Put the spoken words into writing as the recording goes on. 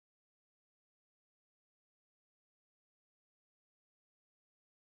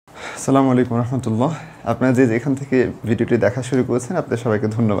আসসালামু আলাইকুম রহমতুল্লাহ। আপনারা যে যেখান থেকে ভিডিওটি দেখা শুরু করেছেন আপনাদের সবাইকে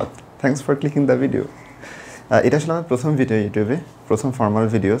ধন্যবাদ। Thanks for clicking the video. এটা আসলে আমার প্রথম ভিডিও ইউটিউবে, প্রথম formal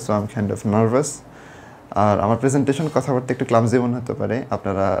video, so I am kind of nervous. আর আমার প্রেজেন্টেশন কথাবার্তা একটু ক্লামজি মনে হতে পারে,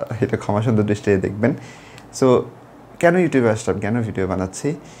 আপনারা এটা ক্ষমাসুন্দর দৃষ্টিতে দেখবেন। সো কেন ইউটিউবে আসলাম, কেন ভিডিও বানাচ্ছি,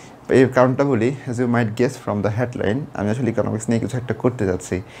 এর কারণটা বলি। As you might guess from the headline, আমি আসলে ইকোনমিক্স নিয়ে কিছু একটা করতে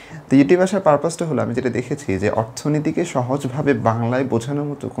যাচ্ছি। তো ইউটিউব আসার পারপাসটা হলো, আমি যেটা দেখেছি যে অর্থনীতিকে সহজভাবে বাংলায় বোঝানোর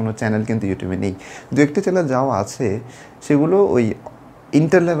মতো কোনো চ্যানেল কিন্তু ইউটিউবে নেই। দু একটা চ্যানেল যাওয়া আছে, সেগুলো ওই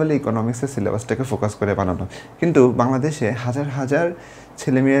ইন্টার লেভেলে ইকোনমিক্সের সিলেবাসটাকে ফোকাস করে বানানো। কিন্তু বাংলাদেশে হাজার হাজার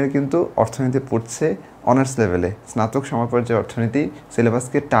ছেলেমেয়েরা কিন্তু অর্থনীতি পড়ছে অনার্স লেভেলে, স্নাতক সমপর্যায়ে অর্থনীতি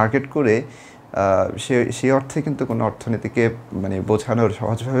সিলেবাসকে টার্গেট করে। সেই অর্থে কিন্তু কোনো অর্থনীতিকে মানে বোঝানোর,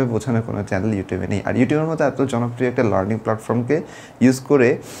 সহজভাবে বোঝানোর কোনো চ্যানেল ইউটিউবে নেই। আর ইউটিউবের মতো এত জনপ্রিয় একটা লার্নিং প্ল্যাটফর্মকে ইউজ করে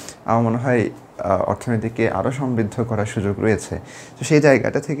আমার মনে হয় অর্থনীতিকে আরও সমৃদ্ধ করার সুযোগ রয়েছে। তো সেই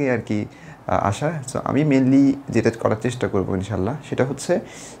জায়গাটা থেকে আর কি আসা। সো আমি মেনলি যেটা করার চেষ্টা করবো ইনশাল্লাহ, সেটা হচ্ছে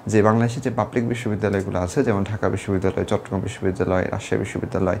যে বাংলাদেশে যে পাবলিক বিশ্ববিদ্যালয়গুলো আছে, যেমন ঢাকা বিশ্ববিদ্যালয়, চট্টগ্রাম বিশ্ববিদ্যালয়, রাজশাহী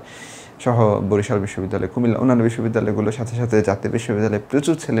বিশ্ববিদ্যালয় সহ বরিশাল বিশ্ববিদ্যালয়, কুমিল্লা, অন্যান্য বিশ্ববিদ্যালয়গুলোর সাথে সাথে জাতীয় বিশ্ববিদ্যালয়ে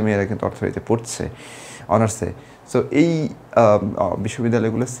প্রচুর ছেলেমেয়েরা কিন্তু অর্থনীতি পড়ছে অনার্সে। সো এই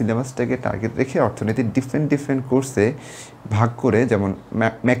বিশ্ববিদ্যালয়গুলোর সিলেবাসটাকে টার্গেট রেখে অর্থনীতির ডিফারেন্ট কোর্সে ভাগ করে, যেমন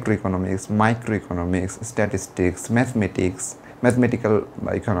macro economics, micro economics, statistics, mathematical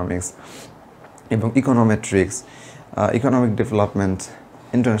economics এবং ইকোনোমেট্রিক্স, ইকোনমিক ডেভেলপমেন্ট,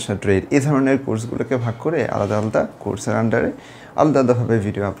 ইন্টারন্যাশনাল ট্রেড, এই ধরনের কোর্সগুলোকে ভাগ করে আলাদা আলাদা কোর্সের আন্ডারে আলাদা আলাদাভাবে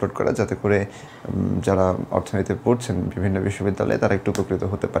ভিডিও আপলোড করা, যাতে করে যারা অর্থনীতিতে পড়ছেন বিভিন্ন বিশ্ববিদ্যালয়ে তারা একটু উপকৃত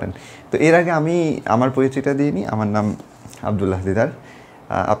হতে পারেন। তো এর আগে আমি আমার পরিচয়টা দিয়ে নিই। আমার নাম আবদুল্লাহ দিদার,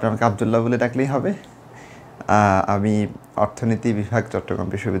 আপনি আমাকে আবদুল্লাহ বলে ডাকলেই হবে। আমি অর্থনীতি বিভাগ চট্টগ্রাম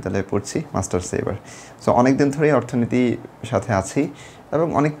বিশ্ববিদ্যালয়ে পড়ছি, মাস্টার্সে এবার। সো অনেক দিন ধরেই অর্থনীতির সাথে আছি এবং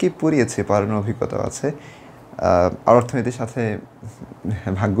অনেককেই পড়িয়েছি, পড়ানোর অভিজ্ঞতাও আছে। আর অর্থনীতির সাথে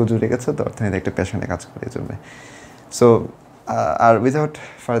ভাগ্য জুড়ে গেছে, তো অর্থনীতি একটা প্যাশনে কাজ করে এই জন্য। So R without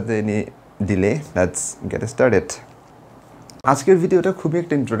further any delay, let's get started. আজকের ভিডিওটা খুবই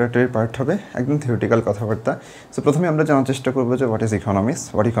একটা ইন্ট্রোডাক্টরি পার্ট হবে, একদম থিওরিটিক্যাল কথাবার্তা। সো প্রথমে আমরা জানার চেষ্টা করবো যে what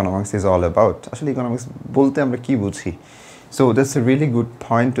economics is all about. আসলে ইকোনমিক্স বলতে আমরা কী বুঝি। So that's a really good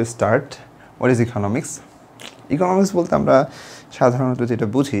point to start. What is economics? Economics বলতে আমরা সাধারণত যেটা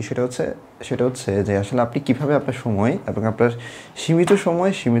বুঝি সেটা হচ্ছে যে আসলে আপনি কীভাবে আপনার সময় এবং আপনার সীমিত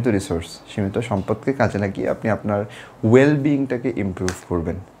সময়, সীমিত রিসোর্স, সীমিত সম্পদকে কাজে লাগিয়ে আপনি আপনার ওয়েলবিইংটাকে ইমপ্রুভ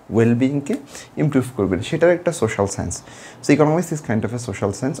করবেন, সেটার একটা social science. So economics is kind of A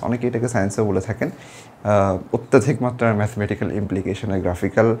social science. অনেকে এটাকে সায়েন্সও বলে থাকেন। অত্যাধিক মাত্রার ম্যাথমেটিক্যাল ইমপ্লিকেশনের,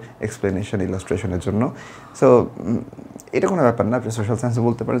 গ্রাফিক্যাল এক্সপ্লেনেশন, ইলাস্ট্রেশনের জন্য। সো এটা কোনো ব্যাপার না, আপনি সোশ্যাল সায়েন্সও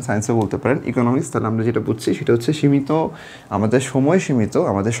বলতে পারেন, সায়েন্সও বলতে পারেন। ইকোনমিক্স তাহলে আমরা যেটা বুঝছি সেটা হচ্ছে সীমিত, আমাদের সময় সীমিত,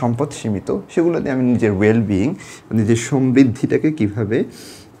 আমাদের সম্পদ সীমিত, সেগুলো দিয়ে আমি নিজের ওয়েলবিইং, নিজের সমৃদ্ধিটাকে কীভাবে,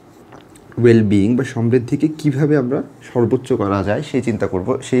 ওয়েলবিইং বা সমৃদ্ধিকে কীভাবে আমরা সর্বোচ্চ করা যায় সেই চিন্তা করব,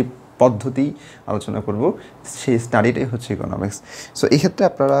 সেই পদ্ধতি আলোচনা করব, সেই স্টাডিটাই হচ্ছে ইকোনমিক্স। সো এই ক্ষেত্রে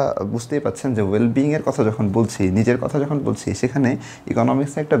আপনারা বুঝতেই পাচ্ছেন যে ওয়েলবিইংয়ের কথা যখন বলছি, নিজের কথা যখন বলছি, সেখানে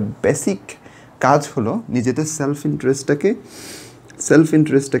ইকোনমিক্সের একটা বেসিক কাজ হলো নিজেদের সেলফ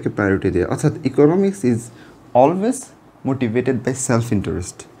ইন্টারেস্টটাকে প্রায়োরিটি দেওয়া। অর্থাৎ economics is always motivated by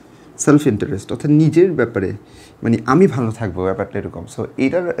self interest, অর্থাৎ নিজের ব্যাপারে, মানে আমি ভালো থাকবো, ব্যাপারটা এরকম। সো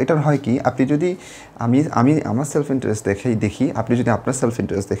এটার হয় কি, আপনি যদি আমি আমার সেলফ ইন্টারেস্ট দেখি, আপনি যদি আপনার সেলফ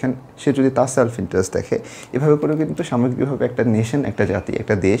ইন্টারেস্ট দেখেন, সে যদি তার সেলফ ইন্টারেস্ট দেখে, এভাবে করে কিন্তু সামগ্রিকভাবে একটা নেশন, একটা জাতি,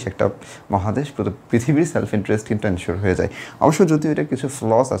 একটা দেশ, একটা মহাদেশ, পৃথিবীর সেলফ ইন্টারেস্ট কিন্তু এনশিওর হয়ে যায়। অবশ্য যদিও এটা কিছু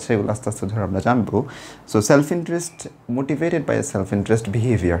ফ্লস আছে, এগুলো আস্তে আস্তে ধরে আমরা জানবো। So self interest motivated by self interest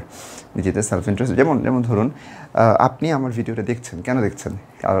behaviour, নিজেদের সেলফ ইন্টারেস্ট। যেমন ধরুন, আপনি আমার ভিডিওটা দেখছেন, কেন দেখছেন?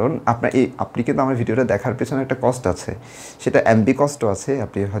 কারণ আপনি কিন্তু আমার ভিডিওটা দেখার পেছনে একটা কস্ট আছে, সেটা এমবি কস্টও আছে।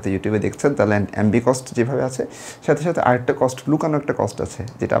 আপনি হয়তো ইউটিউবে দেখছেন, তাহলে এমবি কস্ট যেভাবে আছে, সাথে সাথে আরেকটা কস্ট, লুকানো একটা কস্ট আছে,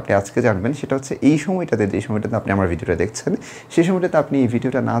 যেটা আপনি আজকে জানবেন। সেটা হচ্ছে এই সময়টাতে, যে সময়টাতে আপনি আমার ভিডিওটা দেখছেন, সেই সময়টাতে আপনি এই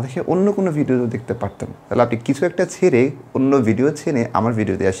ভিডিওটা না দেখে অন্য কোনো ভিডিও দেখতে পারতেন। তাহলে আপনি কিছু একটা ছেড়ে, অন্য ভিডিও ছেড়ে আমার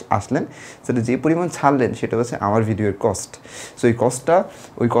ভিডিওতে আসলেন, সেটা যে পরিমাণ ছাড়লেন সেটা হচ্ছে আমার ভিডিওর কস্ট। সো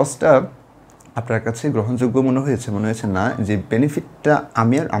ওই কস্টটা আপনার কাছে গ্রহণযোগ্য মনে হয়েছে না, যে বেনিফিটটা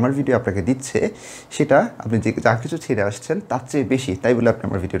আমার ভিডিও আপনাকে দিচ্ছে, সেটা আপনি যা কিছু ছেড়ে আসছেন তার চেয়ে বেশি, তাই বলে আপনি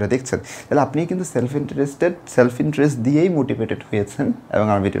আমার ভিডিওটা দেখছেন। তাহলে আপনি কিন্তু সেলফ ইন্টারেস্ট দিয়েই মোটিভেটেড হয়েছেন এবং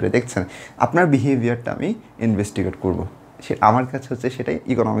আমার ভিডিওটা দেখছেন। আপনার বিহেভিয়ারটা আমি ইনভেস্টিগেট করব, আমার কাছে হচ্ছে সেটাই,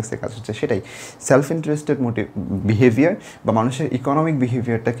 ইকোনমিক্সের কাছে হচ্ছে সেটাই। সেলফ ইন্টারেস্টেড বিহেভিয়ার বা মানুষের ইকোনমিক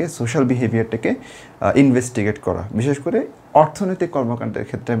বিহেভিয়ারটাকে, সোশ্যাল বিহেভিয়ারটাকে ইনভেস্টিগেট করা, বিশেষ করে অর্থনৈতিক কর্মকাণ্ডের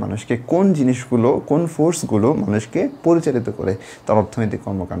ক্ষেত্রে মানুষকে কোন জিনিসগুলো, কোন ফোর্সগুলো মানুষকে পরিচালিত করে তার অর্থনৈতিক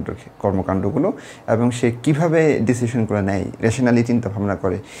কর্মকাণ্ডগুলো, এবং সে কীভাবে ডিসিশনগুলো নেয়, রেশনালি চিন্তা ভাবনা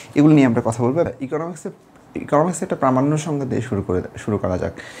করে, এগুলো নিয়ে আমরা কথা বলবো। ইকোনমিক্সে একটা প্রামাণ্য সংজ্ঞা দিয়ে শুরু করা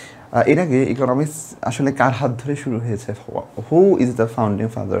যাক। এর আগে ইকোনমিক্স আসলে কার হাত ধরে শুরু হয়েছে, who is the founding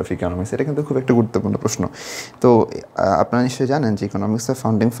father of economics, এটা কিন্তু খুব একটা গুরুত্বপূর্ণ প্রশ্ন। তো আপনারা নিশ্চয়ই জানেন যে ইকোনমিক্সের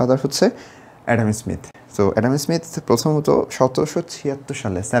ফাউন্ডিং ফাদার হচ্ছে Adam Smith. So Adam Smith প্রথমত 1776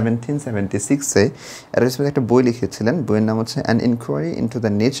 সালে 1776-এ অ্যাডাম স্মিথ একটা বই লিখেছিলেন। বইয়ের নাম হচ্ছে an inquiry into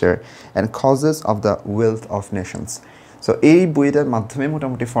the nature and causes of the wealth of Nations. So এই বইটার মাধ্যমে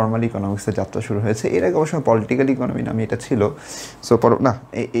মোটামুটি ফর্মাল ইকোনমিক্সের যাত্রা শুরু হয়েছে। এর আগে অবশ্য পলিটিক্যাল ইকোনমি নামে এটা ছিল। সো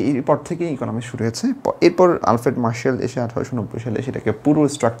এরপর থেকেই ইকোনমিক্স শুরু হয়েছে। এরপর আলফ্রেড মার্শাল এসে 1890 সালে সেটাকে পুরো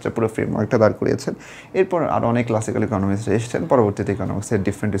স্ট্রাকচার, পুরো ফ্রেমওয়ার্কটা দাঁড় করিয়েছেন। এরপর আরও অনেক ক্লাসিক্যাল ইকোনমিক্স এসেছেন। পরবর্তীতে ইকোনমিক্সের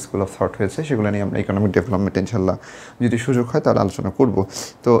ডিফারেন্ট স্কুল অফ থট হয়েছে, সেগুলো নিয়ে আমরা ইকোনমিক ডেভেলপমেন্ট ইনশাল্লাহ যদি সুযোগ হয় তাহলে আলোচনা করব।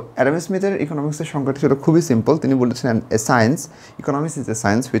 তো অ্যাডাম স্মিথের ইকোনমিক্সের সংজ্ঞাটি ছিল খুবই সিম্পল। তিনি বলেছিলেন, a science, economics is a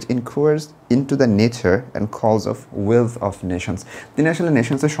science which ইনকোয়ার্স into the nature and cause of wealth of Nations. তিনি আসলে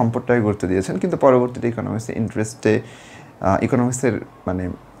নেশনসের সম্পদটাকে গুরুত্ব দিয়েছেন, কিন্তু পরবর্তীতে ইকোনমিক্সের ইন্টারেস্টে ইকোনমিক্সের মানে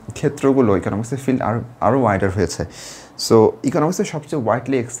ক্ষেত্রগুলো, ইকোনমিক্সের ফিল্ড আরও ওয়াইডার হয়েছে। সো ইকোনমিক্সের সবচেয়ে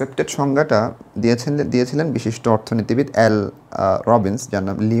ওয়াইডলি অ্যাকসেপ্টেড সংজ্ঞাটা দিয়েছিলেন বিশিষ্ট অর্থনীতিবিদ রবিন্স, যার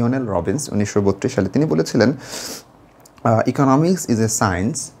নাম লিওনেল রবিন্স, 1932 সালে। তিনি বলেছিলেন, economics is a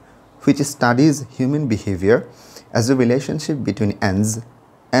science which studies human behaviour as a relationship between ends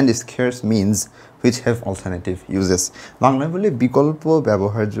and scarce means which have alternative uses. বাংলায় বলে বিকল্প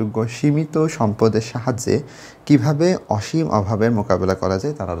ব্যবহারযোগ্য সীমিত সম্পদের সাহায্যে কিভাবে অসীম অভাবের মোকাবেলা করা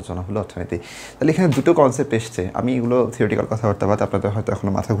যায় তার আলোচনা হলো অর্থনীতি। তাহলে এখানে দুটো কনসেপ্ট এসছে। আমি এগুলো থিওরিটিক্যাল কথাবার্তা আপনাদের হয়তো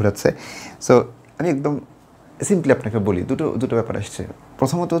এখনও মাথা ঘুরাচ্ছে। সো আমি একদম সিম্পলি আপনাকে বলি, দুটো ব্যাপার আসছে।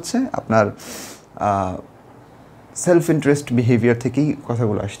 প্রথমত হচ্ছে আপনার সেলফ ইন্টারেস্ট বিহেভিয়ার থেকেই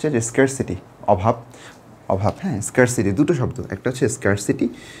কথাগুলো আসছে, যে স্কারসিটি, অভাব, হ্যাঁ, স্কারসিটি, দুটো শব্দ। একটা হচ্ছে স্কারসিটি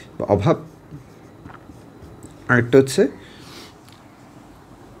বা অভাব, আরেকটা হচ্ছে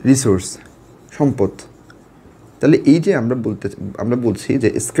রিসোর্স, সম্পদ। তাহলে এই যে আমরা বলছি যে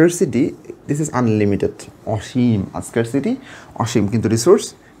scarcity, this is unlimited, Asim. Scarcity অসীম, কিন্তু রিসোর্স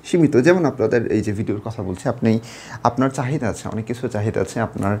সীমিত। যেমন আপনাদের এই যে ভিডিওর কথা বলছি, আপনার চাহিদা আছে, অনেক কিছু চাহিদা আছে,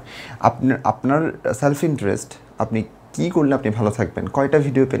 আপনার সেলফ ইন্টারেস্ট, আপনি কী করলে আপনি ভালো থাকবেন, কয়টা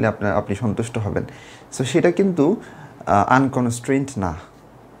ভিডিও পেলে আপনি সন্তুষ্ট হবেন। সো সেটা কিন্তু আনকনস্ট্রেন্ট না,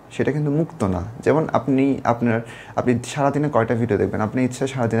 সেটা কিন্তু মুক্ত না। যেমন আপনি সারাদিনে কয়টা ভিডিও দেখবেন, আপনি ইচ্ছা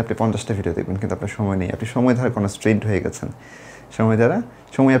সারাদিনে আপনি 50টা ভিডিও দেখবেন, কিন্তু আপনার সময় নেই। আপনি সময় দ্বারা কনস্ট্রেন্ট হয়ে গেছেন,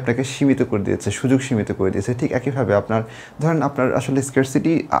 সময় আপনাকে সীমিত করে দিয়েছে, সুযোগ সীমিত করে দিয়েছে। ঠিক একইভাবে আপনার আসলে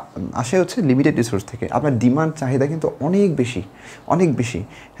স্কারসিটি আসে হচ্ছে লিমিটেড রিসোর্স থেকে। আপনার ডিমান্ড, চাহিদা কিন্তু অনেক বেশি।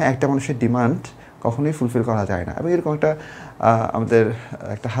 হ্যাঁ, একটা মানুষের ডিমান্ড কখনোই ফুলফিল করা যায় না। এবং এরকম আমাদের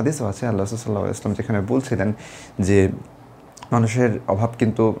একটা হাদিসও আছে, আল্লাহ সাল্লাল্লাহু আলাইহি ওয়াসাল্লাম যেখানে বলছিলেন যে মানুষের অভাব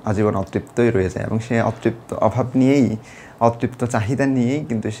কিন্তু আজীবন অতৃপ্তই রয়ে যায়, এবং সে অতৃপ্ত চাহিদা নিয়েই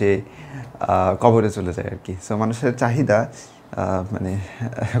কিন্তু সে কবরে চলে যায় আর কি। সো মানুষের চাহিদা মানে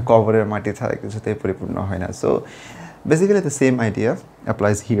কবরের মাটি ছাড়া কিছুতেই পরিপূর্ণ হয় না। So basically the same idea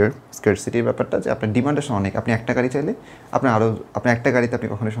applies here. স্কারসিটির ব্যাপারটা যে আপনার ডিমান্ড আসলে অনেক, আপনি একটা গাড়ি চাইলে আপনি একটা গাড়িতে আপনি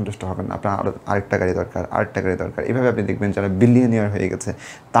কখনোই সন্তুষ্ট হবেন না, আপনার আরেকটা গাড়ি দরকার। এভাবে আপনি দেখবেন যারা বিলিয়নিয়ার হয়ে গেছে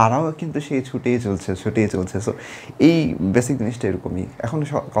তারাও কিন্তু সেই ছুটেই চলছে। সো এই বেসিক জিনিসটা এরকমই। এখন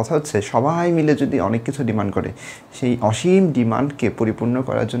কথা হচ্ছে, সবাই মিলে যদি অনেক কিছু ডিমান্ড করে, সেই অসীম ডিমান্ডকে পরিপূর্ণ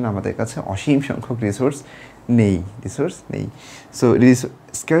করার জন্য আমাদের কাছে অসীম সংখ্যক রিসোর্স নেই। সো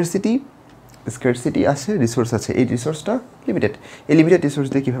স্কারসিটি আছে, রিসোর্স আছে, এই রিসোর্সটা লিমিটেড। এই লিমিটেড রিসোর্স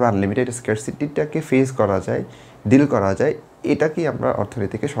দিয়ে কীভাবে আনলিমিটেড স্কারসিটিটাকে ফেস করা যায়, ডিল করা যায়, এটাকেই আমরা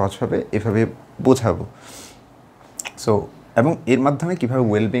অর্থনীতিকে সহজভাবে এভাবে বোঝাবো। সো এবং এর মাধ্যমে কীভাবে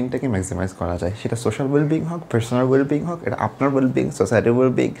ওয়েলবিংটাকে ম্যাক্সিমাইজ করা যায়, সেটা সোশ্যাল ওয়েলবিং হোক, পার্সোনাল ওয়েলবিং হোক, এটা আপনার ওয়েলবিং, সোসাইটির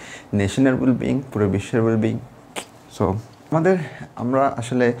ওয়েলবিং, নেশনের ওয়েলবিং, পুরো বিশ্বের ওয়েলবিং। সো আমরা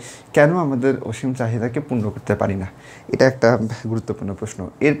আসলে কেন আমাদের অসীম চাহিদাকে পূর্ণ করতে পারি না, এটা একটা গুরুত্বপূর্ণ প্রশ্ন।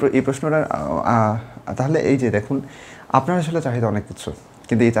 এই প্রশ্নটা তাহলে এই যে দেখুন, আপনার আসলে চাহিদা অনেক কিছু,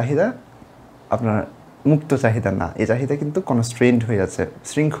 কিন্তু এই চাহিদা আপনার মুক্ত চাহিদা না। এই চাহিদা কিন্তু কনস্ট্রেন্ট হয়ে আছে,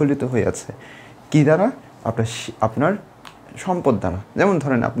 শৃঙ্খলিত হয়ে আছে। কী দ্বারা? আপনার সম্পদ দ্বারা। যেমন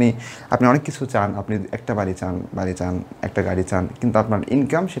ধরেন আপনি অনেক কিছু চান, আপনি একটা বাড়ি চান, একটা গাড়ি চান, কিন্তু আপনার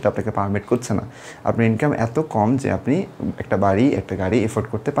ইনকাম সেটা আপনাকে পারমিট করছে না। আপনার ইনকাম এত কম যে আপনি একটা বাড়ি, একটা গাড়ি এফোর্ড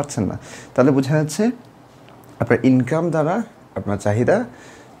করতে পারছেন না। তাহলে বোঝা যাচ্ছে আপনার ইনকাম দ্বারা আপনার চাহিদা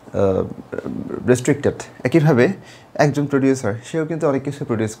রেস্ট্রিক্টেড। একইভাবে একজন প্রডিউসার সেও কিন্তু অনেক কিছু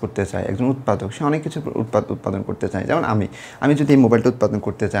প্রডিউস করতে চায়, একজন উৎপাদক সে অনেক কিছু উৎপাদন করতে চায়। যেমন আমি যদি এই মোবাইলটা উৎপাদন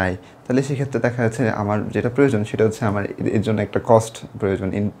করতে চাই, তাহলে সেক্ষেত্রে দেখা যাচ্ছে আমার যেটা প্রয়োজন সেটা হচ্ছে আমার এর জন্য একটা কস্ট প্রয়োজন,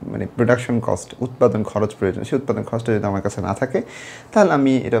 মানে প্রোডাকশন কস্ট, উৎপাদন খরচ প্রয়োজন। সেই উৎপাদন খরচটা যদি আমার কাছে না থাকে, তাহলে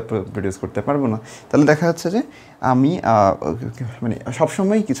আমি এটা প্রডিউস করতে পারবো না। তাহলে দেখা যাচ্ছে যে আমি মানে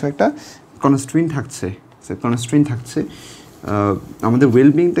সবসময় কিছু একটা কনস্ট্রেইন থাকছে। আমাদের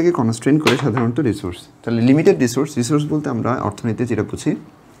ওয়েলবিংটাকে কনস্ট্রেইন করে সাধারণত রিসোর্স। তাহলে লিমিটেড রিসোর্স বলতে আমরা অর্থনীতি যেটা বুঝি।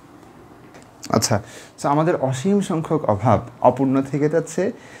 আচ্ছা, সো আমাদের অসীম সংখ্যক অপূর্ণ থেকে যাচ্ছে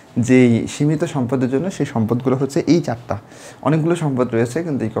যেই সীমিত সম্পদের জন্য, সেই সম্পদগুলো হচ্ছে এই চারটা। অনেকগুলো সম্পদ রয়েছে,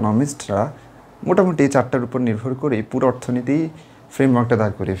 কিন্তু ইকোনমিস্টরা মোটামুটি এই চারটার উপর নির্ভর করেই পুরো অর্থনীতি ফ্রেমওয়ার্কটা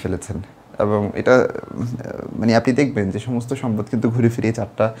দাঁড় করিয়ে ফেলেছেন। এবং এটা মানে আপনি দেখবেন যে সমস্ত সম্পদ কিন্তু ঘুরে ফিরে এই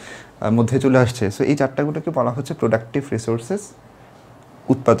চারটা মধ্যে চলে আসছে। সো এই চারটাগুলোকে বলা হচ্ছে প্রোডাক্টিভ রিসোর্সেস,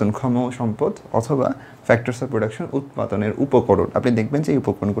 উৎপাদনক্ষম সম্পদ, অথবা ফ্যাক্টরস অফ প্রোডাকশন, উৎপাদনের উপকরণ। আপনি দেখবেন যে এই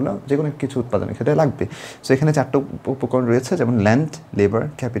উপকরণগুলো যে কোনো কিছু উৎপাদনের ক্ষেত্রে লাগবে। সো এখানে চারটা উপকরণ রয়েছে, যেমন land, labour,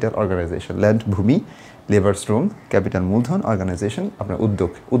 capital, organisation. Land ভূমি, লেবার শ্রম, ক্যাপিটাল মূলধন, অর্গানাইজেশন আপনার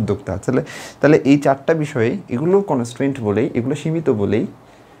উদ্যোক্তা। তাহলে এই চারটা বিষয়ে এগুলো কনস্ট্রেন্ট বলেই, এগুলো সীমিত বলেই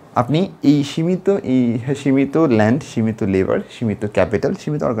আপনি এই সীমিত ল্যান্ড, সীমিত লেবার, সীমিত ক্যাপিটাল,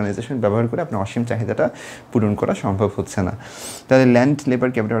 সীমিত অর্গানাইজেশন ব্যবহার করে আপনার অসীম চাহিদাটা পূরণ করা সম্ভব হচ্ছে না। তাহলে ল্যান্ড, লেবার,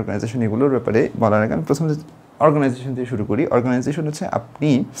 ক্যাপিটাল, অর্গানাইজেশন এগুলোর ব্যাপারে বলার আগে আমি প্রথমে অর্গানাইজেশন দিয়ে শুরু করি। অর্গানাইজেশন হচ্ছে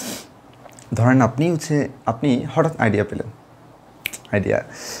আপনি হঠাৎ আইডিয়া পেলেন,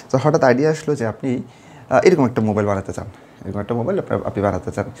 তো হঠাৎ আইডিয়া আসলো যে আপনি এরকম একটা মোবাইল বানাতে চান, আপনি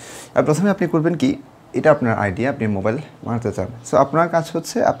বানাতে চান। আর প্রথমে আপনি করবেন কি, এটা আপনার আইডিয়া, আপনি মোবাইল বানাতে চান। সো আপনার কাজ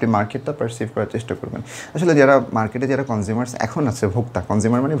হচ্ছে আপনি মার্কেটটা পারসিভ করার চেষ্টা করবেন। আসলে মার্কেটে যারা কনজিউমার্স এখন আছে,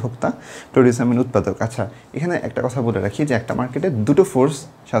 কনজিউমার মানে ভোক্তা, প্রডিউসার মানে উৎপাদক। আচ্ছা, এখানে একটা কথা বলে রাখি যে একটা মার্কেটে দুটো ফোর্স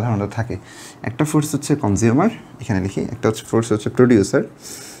সাধারণত থাকে। একটা ফোর্স হচ্ছে কনজিউমার, এখানে লিখি, একটা ফোর্স হচ্ছে প্রডিউসার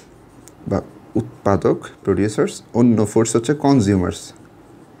বা উৎপাদক, প্রডিউসার্স। অন্য ফোর্স হচ্ছে কনজিউমার্স,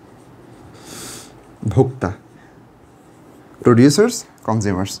 ভোক্তা। Producers,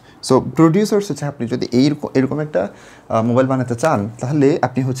 consumers. সো প্রডিউসার্স হচ্ছে আপনি যদি এরকম একটা মোবাইল বানাতে চান, তাহলে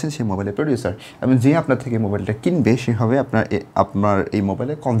আপনি হচ্ছেন সেই মোবাইলের প্রডিউসার, এবং যে আপনার থেকে মোবাইলটা কিনবে সে হবে আপনার এই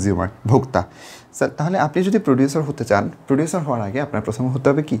মোবাইলের কনজিউমার, ভোক্তা। তাহলে আপনি যদি প্রডিউসার হতে চান, প্রডিউসার হওয়ার আগে আপনার প্রথমে হতে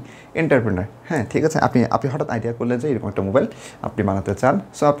হবে কি, এন্টারপ্রেনার। হ্যাঁ, ঠিক আছে, আপনি হঠাৎ আইডিয়া করলেন যে এরকম একটা মোবাইল আপনি বানাতে চান।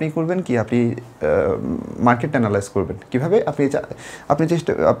 সো আপনি করবেন কি, আপনি মার্কেট অ্যানালাইজ করবেন। কীভাবে?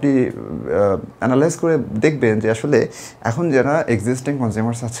 আপনি অ্যানালাইজ করে দেখবেন যে আসলে এখন যারা এক্সিস্টিং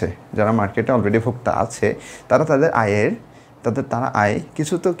কনজিউমার্স আছে, যারা মার্কেটে অলরেডি ভোক্তা আছে, তারা আয়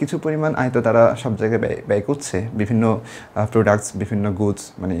কিছু পরিমাণ আয় তো তারা সব জায়গায় ব্যয় করছে, বিভিন্ন প্রোডাক্টস, বিভিন্ন গুডস,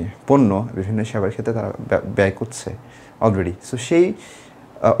 মানে পণ্য, বিভিন্ন সেবার ক্ষেত্রে তারা ব্যয় করছে অলরেডি। সো সেই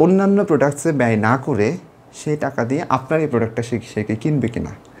অন্যান্য প্রোডাক্টসে ব্যয় না করে সেই টাকা দিয়ে আপনার এই প্রোডাক্টটা সে কি কিনবে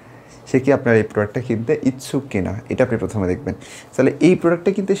কিনা, সে কি আপনার এই প্রোডাক্টটা কিনতে ইচ্ছুক কিনা, এটা আপনি প্রথমে দেখবেন। তাহলে এই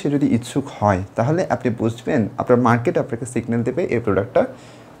প্রোডাক্টটা কিনতে সে যদি ইচ্ছুক হয়, তাহলে আপনি বুঝবেন আপনার মার্কেট আপনাকে সিগন্যাল দেবে এই প্রোডাক্টটা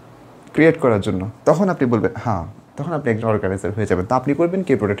ক্রিয়েট করার জন্য। তখন আপনি বলবেন হ্যাঁ, তখন আপনি একজন অর্গানাইজার হয়ে যাবেন। তো আপনি করবেন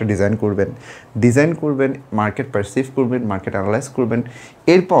কি, প্রোডাক্টটা ডিজাইন করবেন, মার্কেট পারসিভ করবেন, মার্কেট অ্যানালাইজ করবেন।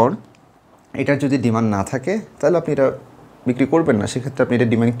 এরপর এটার যদি ডিমান্ড না থাকে, তাহলে আপনি এটা বিক্রি করবেন না। সেক্ষেত্রে আপনি এটা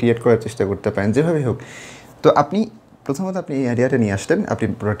ডিমান্ড ক্রিয়েট করার চেষ্টা করতে পারেন, যেভাবে হোক। তো প্রথমত আপনি এই আইডিয়াটা নিয়ে আসলেন, আপনি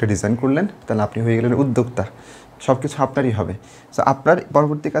প্রোডাক্টটা ডিজাইন করলেন, তাহলে আপনি হয়ে গেলেন উদ্যোক্তা, সব কিছু আপনারই হবে। সো আপনার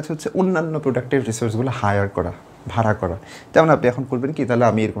পরবর্তী কাজ হচ্ছে অন্যান্য প্রোডাক্টের রিসোর্সগুলো ভাড়া করা। যেমন আপনি এখন করবেন কি, তাহলে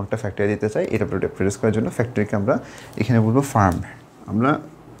আমি এরকম একটা ফ্যাক্টরি দিতে চাই, এটা প্রডিউস করার জন্য ফ্যাক্টরিকে আমরা এখানে বলবো ফার্ম। আমরা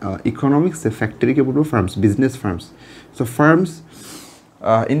ইকোনমিক্সে ফ্যাক্টরিকে বলবো farms, business farms. So farms,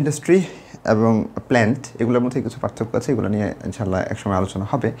 industry এবং প্ল্যান্ট, এগুলোর মধ্যে কিছু পার্থক্য আছে, এগুলো নিয়ে ইনশাল্লাহ একসময় আলোচনা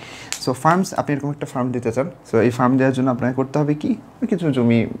হবে। সো ফার্মস, আপনি এরকম একটা ফার্ম দিতে চান। সো এই ফার্ম দেওয়ার জন্য আপনাকে করতে হবে কি, কিছু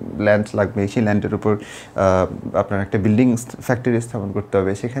জমি, ল্যান্ড লাগবে। সেই ল্যান্ডের উপর আপনার একটা বিল্ডিং, ফ্যাক্টরি স্থাপন করতে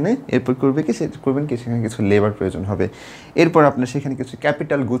হবে সেখানে। এরপর করবেন কি, সেখানে কিছু লেবার প্রয়োজন হবে। এরপর আপনার সেখানে কিছু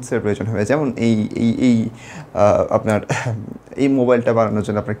ক্যাপিটাল গুডসের প্রয়োজন হবে। যেমন আপনার এই মোবাইলটা বানানোর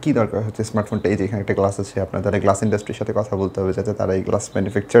জন্য আপনার কী দরকার হচ্ছে, স্মার্টফোনটা, এই যে এখানে একটা গ্লাস আছে, আপনার তারা গ্লাস ইন্ডাস্ট্রির সাথে কথা বলতে হবে যাতে তারা এই গ্লাস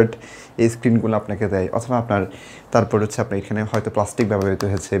ম্যানুফ্যাকচার্ড এই স্ক্রিনগুলো আপনাকে দেয়। অথবা তারপর হচ্ছে আপনার এখানে হয়তো প্লাস্টিক ব্যবহৃত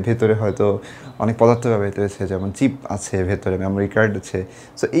হয়েছে, ভেতরে হয়তো অনেক পদার্থ ব্যবহৃত হয়েছে, যেমন চিপ আছে, ভেতরে মেমোরি কার্ড আছে।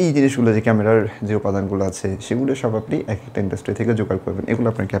 সো এই জিনিসগুলো, যে ক্যামেরার যে উপাদানগুলো আছে, সেগুলো সব আপনি এক একটা ইন্ডাস্ট্রি থেকে জোগাড় করবেন। এগুলো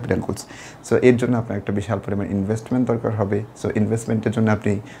আপনার ক্যাপিটাল গুডস। সো এর জন্য আপনার একটা বিশাল পরিমাণ ইনভেস্টমেন্ট দরকার হবে। সো ইনভেস্টমেন্টের জন্য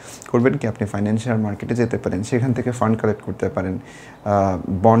আপনি করবেন কি, আপনি ফাইন্যান্সিয়াল মার্কেটে যেতে পারেন, সেখান থেকে ফান্ড কালেক্ট করতে পারেন,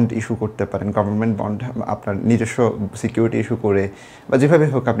 বন্ড ইস্যু করতে পারেন, গভর্নমেন্ট বন্ড, আপনার নিজস্ব সিকিউরিটি ইস্যু করে, বা যেভাবে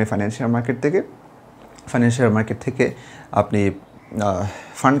হোক আপনি ফাইন্যান্সিয়াল মার্কেট থেকে আপনি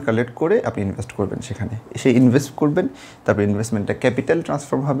ফান্ড কালেক্ট করে আপনি ইনভেস্ট করবেন সেখানে, সেই ইনভেস্ট করবেন, তারপরে ইনভেস্টমেন্টটা ক্যাপিটাল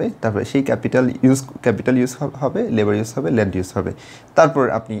ট্রান্সফর্ম হবে, তারপরে সেই ক্যাপিটাল ইউজ হবে, লেবার ইউজ হবে, ল্যান্ড ইউজ হবে, তারপর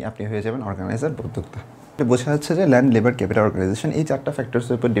আপনি হয়ে যাবেন অর্গানাইজার বা উদ্যোক্তা। বোঝা যাচ্ছে যে ল্যান্ড, লেবার, ক্যাপিটাল, অর্গানাইজেশন এই 4টা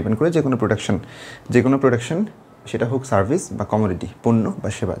ফ্যাক্টরসের উপর ডিপেন্ড করে যে কোনো প্রোডাকশন সেটা হোক সার্ভিস বা কমোডিটি, পণ্য বা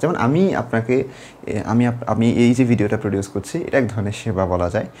সেবা। যেমন আমি এই যে ভিডিওটা প্রডিউস করছি এটা এক ধরনের সেবা বলা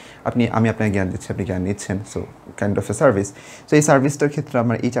যায়। আমি আপনাকে জ্ঞান দিচ্ছি, আপনি জ্ঞান নিচ্ছেন, so kind of a service. So এই সার্ভিসটার ক্ষেত্রে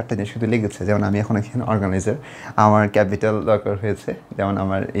আমার এই 4টা জিনিস কিন্তু লেগেছে। যেমন আমি এখন এখানে অর্গানাইজার, আমার ক্যাপিটাল দরকার হয়েছে, যেমন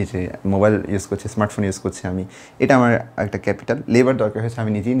আমার এই যে মোবাইল ইউজ করছি, স্মার্টফোন ইউজ করছি আমি, এটা আমার একটা ক্যাপিটাল। লেবার দরকার হয়েছে,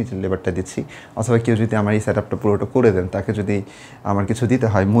 আমি নিজের লেবারটা দিচ্ছি, অথবা কেউ যদি আমার এই সেট আপটা পুরোটা করে দেন, তাকে যদি আমার কিছু দিতে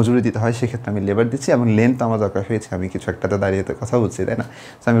হয়, মজুরি দিতে হয়, সেক্ষেত্রে আমি লেবার দিচ্ছি। এবং ল্যান্ড তো আমার দরকার হয়েছে, আমি কিছু একটাতে দাঁড়িয়ে কথা বলছি, তাই না?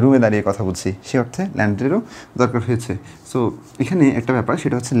 সো আমি রুমে দাঁড়িয়ে কথা বলছি, সে অর্থে ল্যান্ডেরও দরকার হয়েছে। সো এখানে একটা ব্যাপার,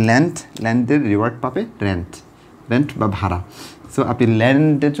 সেটা হচ্ছে ল্যান্ডের রিওয়ার্ড পাবে রেন্ট বা ভাড়া। সো আপনি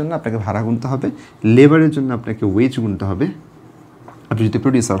ল্যান্ডের জন্য আপনাকে ভাড়া গুনতে হবে, লেবারের জন্য আপনাকে ওয়েজ গুনতে হবে, আপনি যদি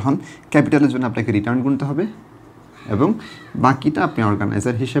প্রডিউসার হন, ক্যাপিটালের জন্য আপনাকে রিটার্ন গুনতে হবে, এবং বাকিটা আপনি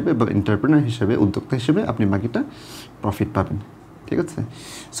অর্গানাইজার হিসেবে বা এন্টারপ্রেনার হিসেবে, উদ্যোক্তা হিসেবে আপনি বাকিটা প্রফিট পাবেন। ঠিক আছে?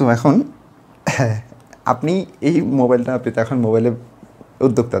 সো এখন আপনি এই মোবাইলটা, আপনি তো এখন মোবাইলে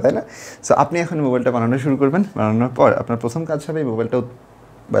উদ্যোক্তা, তাই না? সো আপনি এখন মোবাইলটা বানানো শুরু করবেন। বানানোর পর আপনার প্রথম কাজ হবে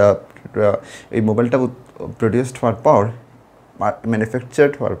এই মোবাইলটা প্রডিউসড হওয়ার পর,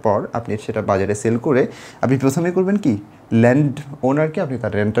 ম্যানুফ্যাকচার্ড হওয়ার পর আপনি সেটা বাজারে সেল করে আপনি প্রথমে করবেন কি, ল্যান্ড ওনারকে আপনি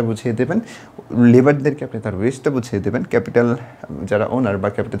তার রেন্টটা বুঝিয়ে দেবেন, লেবারদেরকে আপনি তার ওয়েজটা বুঝিয়ে দেবেন, ক্যাপিটাল যারা ওনার বা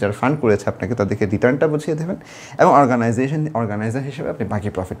ক্যাপিটাল যারা ফান্ড করেছে আপনাকে, তাদেরকে রিটার্নটা বুঝিয়ে দেবেন, এবং অর্গানাইজার হিসেবে আপনি বাকি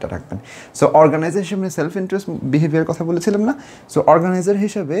প্রফিটটা রাখবেন। সো অর্গানাইজার হিসেবে সেলফ ইন্টারেস্ট বিহেভিয়ার কথা বলেছিলাম না? সো অর্গানাইজার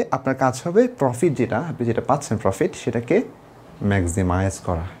হিসেবে আপনার কাজ হবে প্রফিট, আপনি যেটা পাচ্ছেন প্রফিট, সেটাকে ম্যাক্সিমাইজ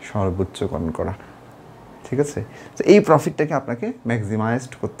করা, সর্বোচ্চকরণ করা। ঠিক আছে? তো এই প্রফিটটাকে আপনাকে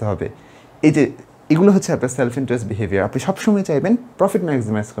ম্যাক্সিমাইজড করতে হবে। এগুলো হচ্ছে আপনার সেলফ ইন্টারেস্ট বিহেভিয়ার। আপনি সবসময় চাইবেন প্রফিট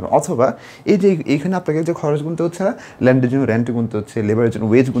ম্যাক্সিমাইজ করা, অথবা এইখানে আপনাকে যে খরচ গুনতে হচ্ছে না, ল্যান্ডের জন্য রেন্ট গুনতে হচ্ছে, লেবারের জন্য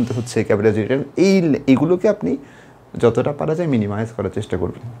ওয়েজ গুনতে হচ্ছে, ক্যাপিটাল রিটার্ন, এইগুলোকে আপনি যতটা পারা যায় মিনিমাইজ করার চেষ্টা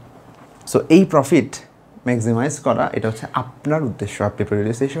করবেন। সো এই প্রফিট ম্যাক্সিমাইজ করা, এটা হচ্ছে আপনার উদ্দেশ্য, আপনি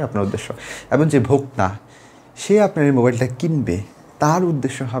প্রডিউসার হিসেবে আপনার উদ্দেশ্য। এবং যে ভোক্তা, সে আপনার এই মোবাইলটা কিনবে, তার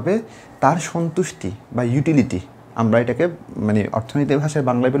উদ্দেশ্য হবে তার সন্তুষ্টি বা ইউটিলিটি। আমরা এটাকে অর্থনৈতিক ভাষায়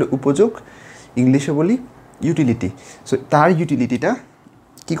বাংলায় বলে উপযোগ, ইংলিশে বলি ইউটিলিটি। সো তার ইউটিলিটিটা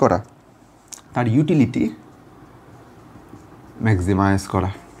কী করা? তার ইউটিলিটি ম্যাক্সিমাইজ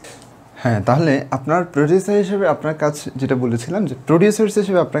করা। হ্যাঁ, তাহলে আপনার প্রডিউসার হিসেবে আপনার কাজ, যেটা বলেছিলাম যে প্রডিউসার্স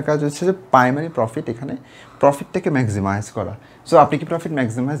হিসেবে আপনার কাজ হচ্ছে যে প্রাইমারি প্রফিট, এখানে প্রফিটটাকে ম্যাক্সিমাইজ করা। সো আপনি কি প্রফিট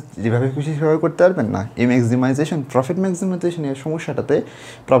ম্যাক্সিমাইজ যেভাবে খুশি সেভাবে করতে পারবেন না? এই প্রফিট ম্যাক্সিমাইজেশনের সমস্যাটাতে,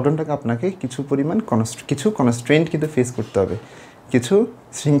 প্রবলেমটাকে আপনাকে কিছু পরিমাণ কনস্ট্রেন্ট কিন্তু ফেস করতে হবে, কিছু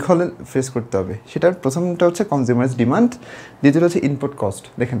শৃঙ্খল ফেস করতে হবে। সেটার প্রথমটা হচ্ছে কনজিউমার্স ডিমান্ড, দ্বিতীয়টা হচ্ছে ইনপুট কস্ট।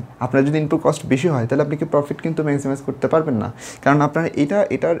 দেখেন, আপনার যদি ইনপুট কস্ট বেশি হয়, তাহলে আপনি কি প্রফিট কিন্তু ম্যাক্সিমাইজ করতে পারবেন না, কারণ আপনার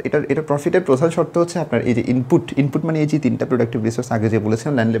এটা প্রফিটের প্রধান শর্ত হচ্ছে আপনার এই যে ইনপুট মানে এই যে 3টা প্রোডাক্টিভ রিসোর্স আগে যে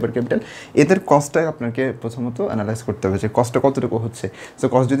বলেছিলাম, ল্যান্ড, লেবার, ক্যাপিটাল, এদের কস্টটা আপনাকে প্রথমত অ্যানালাইজ করতে হবে যে কস্টটা কতটুকু হচ্ছে। সো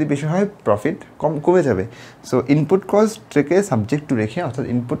কস্ট যদি বেশি হয়, প্রফিট কমে যাবে। সো ইনপুট কস্টটাকে সাবজেক্ট টু রেখে, অর্থাৎ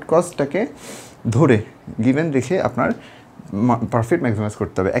ইনপুট কস্টটাকে ধরে গিভেন রেখে আপনার প্রফিট ম্যাক্সিমাইজ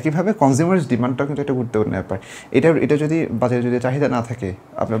করতে হবে। একইভাবে কনজিউমার্স ডিমান্ডটাও কিন্তু একটা গুরুত্বপূর্ণ ব্যাপার। এটা যদি বাজারে যদি চাহিদা না থাকে,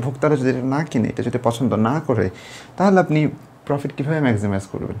 আপনার ভোক্তারা যদি এটা না কিনে, এটা যদি পছন্দ না করে, তাহলে আপনি প্রফিট কীভাবে ম্যাক্সিমাইজ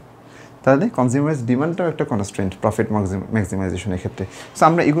করবেন? তাহলে কনজিউমার্স ডিমান্ডটাও একটা কনস্ট্রেন্ট প্রফিট ম্যাক্সিমাইজেশনের ক্ষেত্রে। সো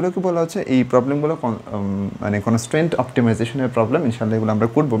আমরা এগুলোকে বলা হচ্ছে, এই প্রবলেমগুলো কনস্ট্রেন্ট অপটিমাইজেশনের প্রবলেম। ইনশাআল্লাহ এগুলো আমরা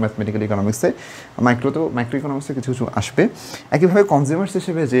করবো ম্যাথমেটিক্যাল ইকোনমিক্সে, মাইক্রো ইকোনমিক্সে কিছু আসবে। একইভাবে কনজিউমার্স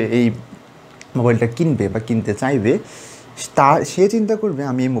হিসেবে যে এই মোবাইলটা কিনবে বা কিনতে চাইবে, সে চিন্তা করবে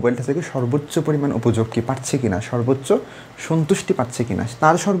আমি এই মোবাইলটা থেকে সর্বোচ্চ পরিমাণ উপযোগ কি পাচ্ছে কিনা, সর্বোচ্চ সন্তুষ্টি পাচ্ছে কিনা।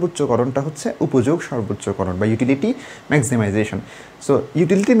 তার সর্বোচ্চকরণটা হচ্ছে উপযোগ সর্বোচ্চকরণ বা ইউটিলিটি ম্যাক্সিমাইজেশন। সো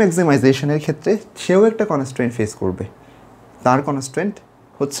ইউটিলিটি ম্যাক্সিমাইজেশনের ক্ষেত্রে সেও একটা কনস্ট্রেন্ট ফেস করবে। তার কনস্ট্রেন্ট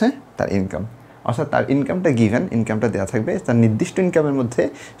হচ্ছে তার ইনকাম, অর্থাৎ তার ইনকামটা দেওয়া থাকবে, তার নির্দিষ্ট ইনকামের মধ্যে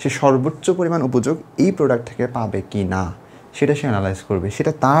সে সর্বোচ্চ পরিমাণ উপযোগ এই প্রোডাক্ট থেকে পাবে কি না, সেটা সে অ্যানালাইজ করবে।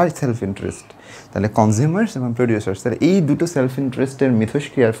 সেটা তার সেলফ ইন্টারেস্ট। তাহলে কনজিউমার্স এবং প্রডিউসার্স, তাহলে এই দুটো সেলফ ইন্টারেস্টের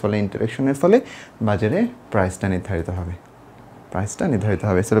মিথস্ক্রিয়ার ফলে, ইন্টারেকশনের ফলে বাজারে প্রাইসটা নির্ধারিত হবে।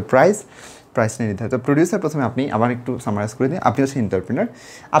 সেটা প্রাইসটা নির্ধারিত। প্রডিউসার, প্রথমে আপনি আবার একটু সামারাইজ করে দিন, আপনি হচ্ছে এন্টারপ্রেনার।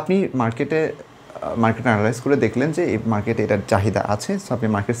 আপনি মার্কেট অ্যানালাইজ করে দেখলেন যে এই মার্কেটে এটার চাহিদা আছে, সো আপনি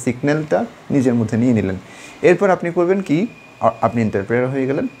মার্কেট সিগন্যালটা নিজের মধ্যে নিয়ে নিলেন। এরপর আপনি করবেন কি, আপনি এন্টারপ্রেনার হয়ে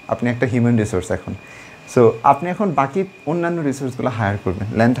গেলেন, আপনি একটা হিউম্যান রিসোর্স এখন। সো আপনি এখন বাকি অন্যান্য রিসোর্সগুলো হায়ার করবেন,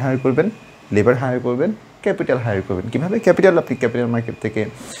 ল্যান্ড হায়ার করবেন, লেবার হায়ার করবেন, ক্যাপিটাল হায়ার করবেন। কীভাবে ক্যাপিটাল? আপনি ক্যাপিটাল মার্কেট থেকে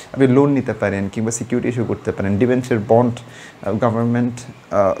আপনি লোন নিতে পারেন কিংবা সিকিউরিটি ইস্যু করতে পারেন, ডিবেঞ্চার, বন্ড, গভর্নমেন্ট,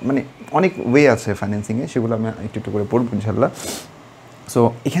 মানে অনেক ওয়ে আছে ফাইন্যান্সিংয়ে, সেগুলো আমি একটু একটু করে পড়ব ইনশাল্লাহ। সো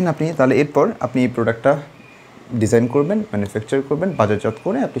এখানে আপনি তাহলে এরপর আপনি এই প্রোডাক্টটা ডিজাইন করবেন, ম্যানুফ্যাকচার করবেন, বাজারজাত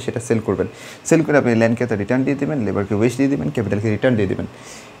করে আপনি সেটা সেল করবেন। সেল করে আপনি ল্যান্ডকে তো রিটার্ন দিয়ে দেবেন, লেবারকে ওয়েস্ট দিয়ে দেবেন, ক্যাপিটালকে রিটার্ন দিয়ে দেবেন।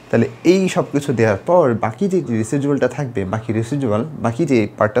 তাহলে এই সব কিছু দেওয়ার পর বাকি যে রিসিজুয়ালটা থাকবে, বাকি যে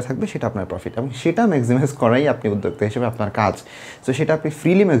পার্টটা থাকবে সেটা আপনার প্রফিট, এবং সেটা ম্যাক্সিমাইজ করাই আপনি উদ্যোক্তা হিসেবে আপনার কাজ। তো সেটা আপনি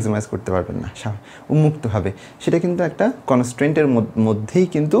ফ্রিলি ম্যাক্সিমাইজ করতে পারবেন না, উন্মুক্তভাবে। সেটা কিন্তু একটা কনস্ট্রেন্টের মধ্যেই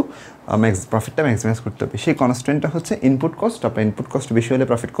কিন্তু প্রফিটটা ম্যাক্সিমাইজ করতে হবে। সেই কনস্ট্রেন্টটা হচ্ছে ইনপুট কস্ট। আপনার ইনপুট কস্ট বেশি হলে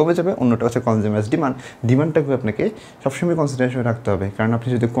প্রফিট কমে যাবে। অন্যটা হচ্ছে কনজিউমার্স ডিমান্ডটাকে আপনাকে সবসময় কনসিডারেশনে রাখতে হবে। কারণ আপনি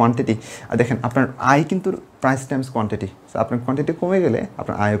যদি কোয়ান্টিটি দেখেন, আপনার আয় কিন্তু প্রাইস টাইমস কোয়ান্টিটি। আপনার কোয়ান্টিটি কমে গেলে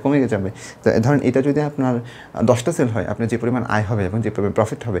আপনার আয়ও কমে যাবে। তো ধরেন এটা যদি আপনার 10টা সেল হয়, আপনার যে পরিমাণ আয় হবে এবং যে পরিমাণ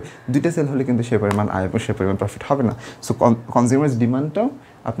প্রফিট হবে, 2টা সেল হলে কিন্তু সেই পরিমাণ আয় এবং সেই পরিমাণ প্রফিট হবে না। সো কনজিউমার্স ডিমান্ডটাও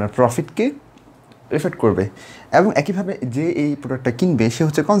আপনার প্রফিটকে রিফ্লেক্ট করবে। এবং একইভাবে যে এই প্রোডাক্টটা কিনবে সে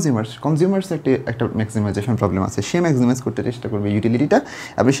হচ্ছে কনজিউমার্স একটা ম্যাক্সিমাইজেশন প্রবলেম আছে। সে ম্যাক্সিমাইজ করতে চেষ্টা করবে ইউটিলিটিটা,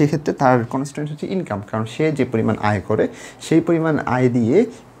 এবং সেই ক্ষেত্রে তার কনস্ট্যান্ট হচ্ছে ইনকাম। কারণ সে যে পরিমাণ আয় করে সেই পরিমাণ আয় দিয়ে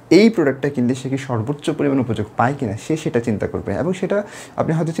এই প্রোডাক্টটা কিনলে সে কি সর্বোচ্চ পরিমাণ উপযোগ পায় কিনা সে সেটা চিন্তা করবে। এবং সেটা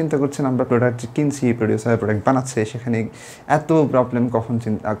আপনি হয়তো চিন্তা করছেন, আমরা প্রোডাক্ট কিনছি, প্রডিউসার প্রোডাক্ট বানাচ্ছে, সেখানে এত প্রবলেম কখন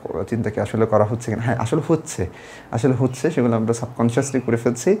চিন্তাকে আসলে করা হচ্ছে কিনা। হ্যাঁ, আসলে হচ্ছে, সেগুলো আমরা সাবকনশিয়াসলি করে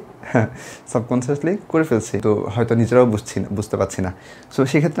ফেলছি, তো হয়তো নিজেরাও বুঝতে পারছি না। সো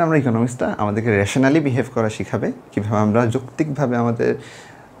সেক্ষেত্রে আমরা ইকোনমিক্সটা আমাদেরকে রেশনালি বিহেভ করা শিখাবে, কীভাবে আমরা যৌক্তিকভাবে আমাদের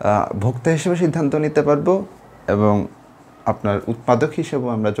ভোক্তা হিসেবে সিদ্ধান্ত নিতে পারবো, এবং আপনার উৎপাদক হিসেবেও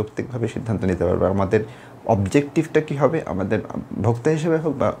আমরা যৌক্তিকভাবে সিদ্ধান্ত নিতে পারবো। আমাদের অবজেক্টিভটা কী হবে, আমাদের ভোক্তা হিসেবে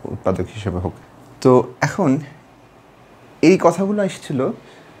হোক বা উৎপাদক হিসেবে হোক। তো এখন এই কথাগুলো এসেছিল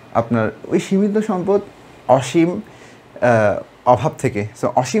আপনার ওই সীমিত সম্পদ, অসীম অভাব থেকে। সো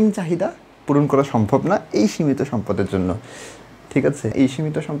অসীম চাহিদা পূরণ করা সম্ভব না এই সীমিত সম্পদের জন্য, ঠিক আছে? এই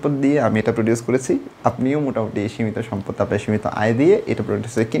সীমিত সম্পদ দিয়ে আমি এটা প্রডিউস করেছি, আপনিও মোটামুটি এই সীমিত সম্পদ, আপনার সীমিত আয় দিয়ে এটা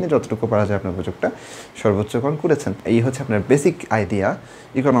প্রডিউসে কিনে যতটুকু পারা যায় আপনার উপযোগটা সর্বোচ্চকরণ করেছেন। এই হচ্ছে আপনার বেসিক আইডিয়া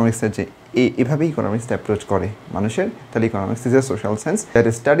ইকোনমিক্সের, যে এভাবেই ইকোনমিক্সটা অ্যাপ্রোচ করে মানুষের। তাহলে economics is a social science that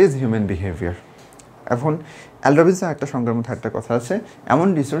studies human behaviour. এখন অ্যালডারবিন্সের একটা সংজ্ঞার মধ্যে একটা কথা আছে, এমন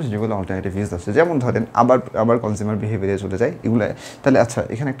রিসোর্স যেগুলো অল্টারনেটিভ ইউজ আছে, যেমন ধরেন আবার কনজিউমার বিহেভিয়ারে চলে যায় এগুলো। তাহলে আচ্ছা,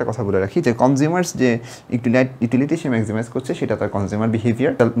 এখানে একটা কথা বলে রাখি যে কনজিউমার্স যে ইউটিলিটি সে ম্যাক্সিমাইজ করছে সেটা তার consumer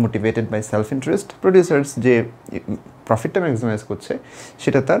behaviour motivated by self interest. Producers যে প্রফিটটা ম্যাক্সিমাইজ করছে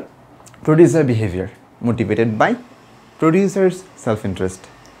সেটা তার producer behaviour motivated by producers self interest,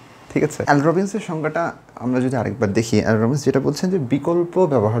 ঠিক আছে? অ্যাল রবিন্সের সংজ্ঞাটা আমরা যদি আরেকবার দেখি, অ্যাল রবিন্স যেটা বলছেন যে বিকল্প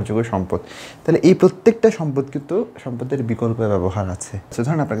ব্যবহারযোগ্য সম্পদ। তাহলে এই প্রত্যেকটা সম্পদ কিন্তু সম্পদের বিকল্প ব্যবহার আছে। সো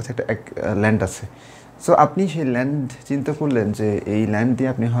ধরেন আপনার কাছে একটা ল্যান্ড আছে, সো আপনি সেই ল্যান্ড চিন্তা করলেন যে এই ল্যান্ড দিয়ে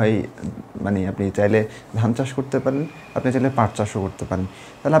আপনি আপনি চাইলে ধান চাষ করতে পারেন, আপনি চাইলে পাট চাষও করতে পারেন।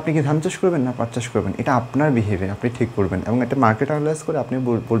 তাহলে আপনি কি ধান চাষ করবেন না পাট চাষ করবেন, এটা আপনার বিহেভিয়ার, আপনি ঠিক করবেন। এবং একটা মার্কেট অ্যানালাইজ করে আপনি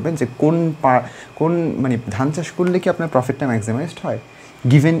বলবেন যে কোন ধান চাষ করলে কি আপনার প্রফিটটা ম্যাক্সিমাইজড হয়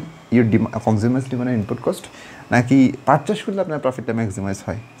given your consumers demand R input cost, নাকি পাট চাষ করলে আপনার প্রফিটটা ম্যাক্সিমাইজ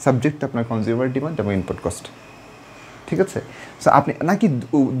হয় সাবজেক্ট আপনার কনজিউমার ডিমান্ড এবং ইনপুট কস্ট, ঠিক আছে? সো আপনি নাকি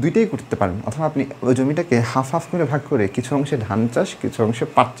দুইটাই করতে পারেন, অথবা আপনি ওই জমিটাকে হাফ করে ভাগ করে কিছু অংশে ধান চাষ, কিছু অংশে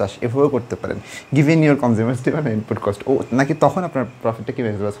পাট চাষ এভাবেও করতে পারেন given your consumers demand R input cost. নাকি তখন আপনার প্রফিটটা কি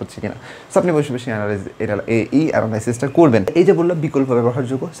ম্যাক্সিমাইজ হচ্ছে কিনা। সো আপনি বসে এই অ্যানালাইসিসটা করবেন। এই যে বললাম বিকল্প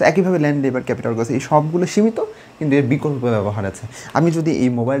ব্যবহারযোগ্য, সো একইভাবে ল্যান্ড, লেবার, ক্যাপিটাল কস্ট এই সবগুলো সীমিত, কিন্তু এর বিকল্প ব্যবহার আছে। আমি যদি এই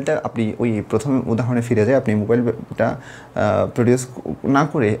মোবাইলটা, আপনি ওই প্রথম উদাহরণে ফিরে যাই, আপনি মোবাইলটা প্রডিউস না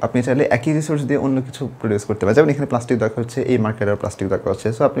করে আপনি চাইলে একই রিসোর্স দিয়ে অন্য কিছু প্রডিউস করতে পারেন। যেমন এখানে প্লাস্টিক দরকার হচ্ছে, এই মার্কেটের প্লাস্টিক দরকার হচ্ছে,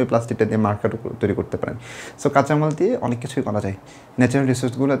 সো আপনি প্লাস্টিকটা দিয়ে মার্কেট তৈরি করতে পারেন। সো কাঁচামাল দিয়ে অনেক কিছুই করা যায়, ন্যাচারাল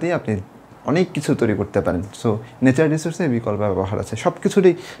রিসোর্সগুলো দিয়ে আপনি অনেক কিছু তৈরি করতে পারেন। সো ন্যাচারাল রিসোর্সের বিকল্প ব্যবহার আছে, সব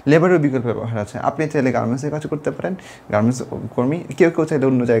কিছুরই লেবারের বিকল্প ব্যবহার আছে। আপনি চাইলে গার্মেন্টসে কাজ করতে পারেন, গার্মেন্টস কর্মী, কেউ চাইলে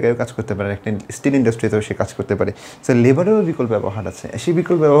অন্য জায়গায়ও কাজ করতে পারেন, একটা স্টিল ইন্ডাস্ট্রিতেও সে কাজ করতে পারে। সো লেবারেরও বিকল্প ব্যবহার আছে। সেই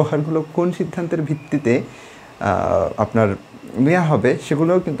বিকল্প ব্যবহারগুলো কোন সিদ্ধান্তের ভিত্তিতে আপনার নেওয়া হবে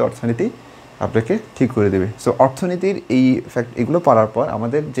সেগুলোও কিন্তু অর্থনীতি আপনাকে ঠিক করে দেবে। সো অর্থনীতির এই এগুলো পড়ার পর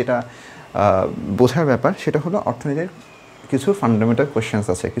আমাদের যেটা বোঝার ব্যাপার সেটা হলো অর্থনীতির কিছু ফান্ডামেন্টাল কোয়েশ্চেন্স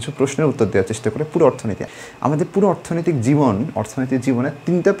আছে, কিছু প্রশ্নের উত্তর দেওয়ার চেষ্টা করে পুরো অর্থনীতি। আমাদের পুরো অর্থনৈতিক জীবনে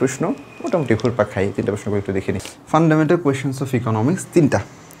 3টা প্রশ্ন মোটামুটি ঘুরপাক খাই। 3টা প্রশ্ন করে একটু দেখে নিই। ফান্ডামেন্টাল কোয়েশ্চেন্স অফ ইকোনমিক্স 3টা।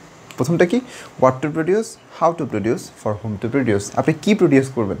 প্রথমটা কি? What to produce, how to produce, for home to produce. আপনি কী প্রডিউস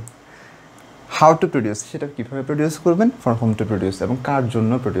করবেন, হাউ টু প্রডিউস সেটা কীভাবে প্রডিউস করবেন, ফর হোম টু প্রডিউস এবং কার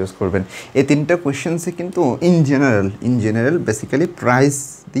জন্য প্রডিউস করবেন। এই 3টা কোয়েশ্চেন্সে কিন্তু ইন জেনারেল বেসিক্যালি প্রাইস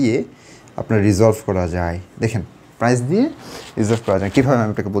দিয়ে আপনার রিজলভ করা যায়। দেখেন প্রাইস দিয়ে রিজলভ করা যায় কীভাবে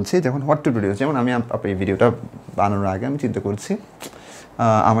আমি আপনাকে বলছি। যেমন হোয়াট টু প্রডিউস, যেমন আমি এই ভিডিওটা বানানোর আগে আমি চিন্তা করছি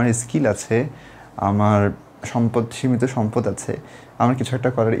আমার স্কিল আছে, আমার সীমিত সম্পদ আছে, আমার কিছু একটা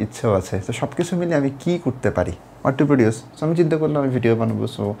করার ইচ্ছেও আছে, তো সব কিছু মিলে আমি কী করতে পারি, হোয়াট টু প্রডিউস। সো আমি চিন্তা করলাম আমি ভিডিও বানাবো,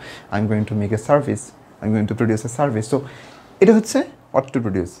 so I am going to make a service, I am going to produce a service. So এটা হচ্ছে হোয়াট টু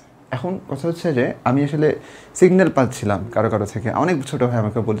প্রডিউস। এখন কথা হচ্ছে যে আমি আসলে সিগন্যাল পাচ্ছিলাম কারো থেকে, অনেক ছোটো ভাই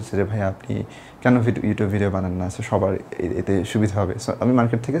আমাকে বলেছে যে ভাই আপনি কেন ইউটিউব ভিডিও বানান না, সো সবার এতে সুবিধা হবে। সো আমি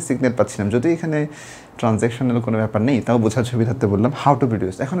মার্কেট থেকে সিগন্যাল পাচ্ছিলাম, যদি এখানে ট্রানজ্যাকশনাল কোনো ব্যাপার নেই, তাও বোঝার সুবিধার্থে বললাম হাউ টু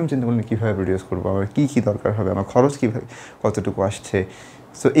প্রডিউস। এখন আমি চিন্তা করলাম কীভাবে প্রডিউস করবো, আমার কী দরকার হবে, আমার খরচ কীভাবে কতটুকু আসছে।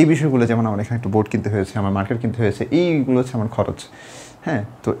 সো এই বিষয়গুলো, যেমন আমার এখানে একটা বোর্ড কিনতে হয়েছে, আমার মার্কেট কিনতে হয়েছে, এইগুলো হচ্ছে আমার খরচ। হ্যাঁ,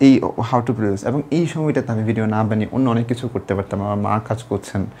 তো এই হাউ টু প্রডিউস। এবং এই সময়টাতে আমি ভিডিও না বানিয়ে অন্য অনেক কিছু করতে পারতাম। আমার মা কাজ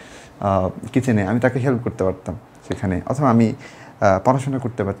করছেন কিচেনে, আমি তাকে হেল্প করতে পারতাম সেখানে, অথবা আমি পড়াশোনা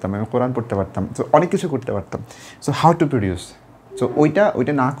করতে পারতাম, আমি কোরআন পড়তে পারতাম, তো অনেক কিছু করতে পারতাম। So how to produce. So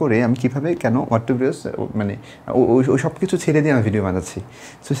ওইটা না করে আমি কীভাবে কেন হোয়াট টু প্রডিউস, মানে ওই সব কিছু ছেড়ে দিয়ে আমি ভিডিও বানাচ্ছি।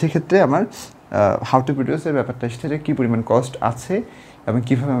 সো সেক্ষেত্রে আমার হাউ টু প্রডিউসের ব্যাপারটা এসেছে যে কী পরিমাণ কস্ট আছে এবং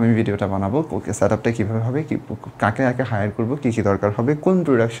কীভাবে আমি ভিডিওটা বানাবো, সেট আপটা কীভাবে হবে, কাকে হায়ার করবো, কী দরকার হবে, কোন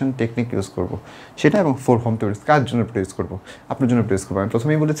প্রোডাকশন টেকনিক ইউজ করবো সেটা, এবং ফর হোম প্রডিউস কার জন্য প্রডিউস করবো, আপনার জন্য প্রডিউস করবো। আমি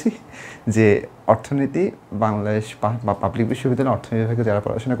প্রথমেই বলেছি যে অর্থনীতি বাংলাদেশ বা পাবলিক বিশ্ববিদ্যালয় অর্থনীতি বিভাগে যারা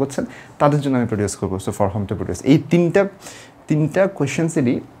পড়াশোনা করছেন তাদের জন্য আমি প্রডিউস করবো। So for home to produce, এই তিনটা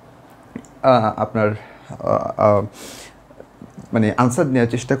কোয়েশ্চেন্সেরই আপনার মানে আনসার নেওয়ার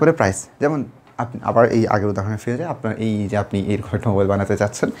চেষ্টা করে প্রাইস। যেমন আপনি আবার এই আগের উদাহরণে ফিরে যায়, আপনার এই যে আপনি এরকম একটা মোবাইল বানাতে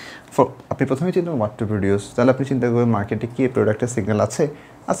চাচ্ছেন, আপনি প্রথমেই চিন্তা হোয়াট টু প্রডিউস, তাহলে আপনি চিন্তা করবেন মার্কেটে কি এই প্রোডাক্টের সিগন্যাল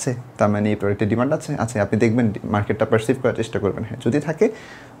আছে, তার মানে এই প্রোডাক্টের ডিমান্ড আছে। আপনি দেখবেন মার্কেটটা পারসিভ করার চেষ্টা করবেন, হ্যাঁ যদি থাকে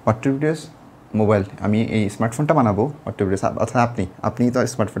হোয়াট টু প্রডিউস মোবাইল, আমি এই স্মার্টফোনটা বানাবো, হোয়াট টু প্রডিউস। অর্থাৎ আপনি তো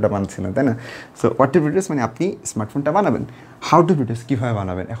স্মার্টফোনটা বানাচ্ছেন, তাই না? সো হোয়াট টু প্রডিউস মানে আপনি স্মার্টফোনটা বানাবেন, হাউ টু প্রডিউস কীভাবে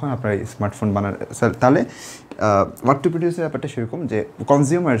বানাবেন। এখন আপনার এই স্মার্টফোন তাহলে হোয়াট টু প্রডিউসের ব্যাপারটা সেরকম যে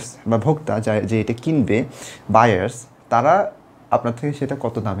কনজিউমার্স বা ভোক্তা যে এটা কিনবে, বায়ার্স, তারা আপনার থেকে সেটা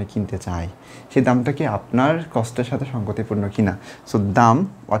কত দামে কিনতে চায়, সেই দামটা কি আপনার কষ্টের সাথে সঙ্গতিপূর্ণ কিনা। সো দাম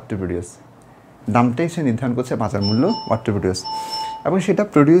হোয়াট টু প্রডিউস, দামটাই সে নির্ধারণ করছে, বাজার মূল্য হোয়াট টু প্রডিউস। এবং সেটা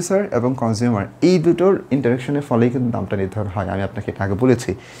প্রডিউসার এবং কনজিউমার এই দুটোর ইন্টারাকশনের ফলেই কিন্তু দামটা নির্ধারণ হয়, আমি আপনাকে এটা আগে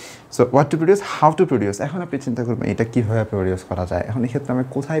বলেছি। So what to produce, how to produce. এখন আপনি চিন্তা করবেন এটা কীভাবে প্রডিউস করা যায়। এখন এক্ষেত্রে আমার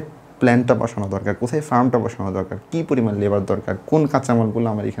কোথায় প্ল্যানটা বসানো দরকার, কোথায় ফার্মটা বসানো দরকার, কী পরিমাণ লেবার দরকার, কোন কাঁচামালগুলো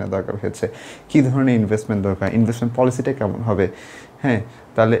আমার এখানে দরকার হয়েছে, কী ধরনের ইনভেস্টমেন্ট দরকার, ইনভেস্টমেন্ট পলিসিটা কেমন হবে। হ্যাঁ,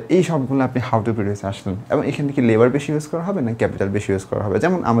 তাহলে এই সবগুলো আপনি হাউ টু প্রডিউস আসলেন। এবং এখানে কি লেবার বেশি ইউজ করা হবে না ক্যাপিটাল বেশি ইউজ করা হবে।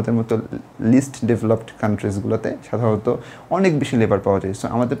 যেমন আমাদের মতো লিস্ট ডেভেলপড কান্ট্রিজগুলোতে সাধারণত অনেক বেশি লেবার পাওয়া যায়। সো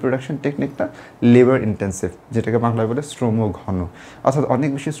আমাদের প্রোডাকশন টেকনিকটা লেবার ইন্টেন্সিভ, যেটাকে বাংলায় বলে শ্রম ঘন, অর্থাৎ অনেক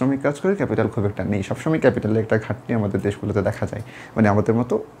বেশি শ্রমিক কাজ করে, ক্যাপিটাল খুব একটা নেই। সবসময় ক্যাপিটালের একটা ঘাটতি আমাদের দেশগুলোতে দেখা যায়, মানে আমাদের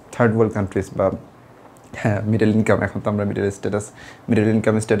মতো থার্ড ওয়ার্ল্ড কান্ট্রিজ বা হ্যাঁ মিডল ইনকাম, এখন তো আমরা মিডল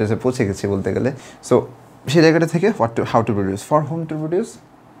ইনকাম স্ট্যাটাসে পৌঁছে গেছি বলতে গেলে। সো সেই জায়গাটা থেকে how to produce, for home to produce,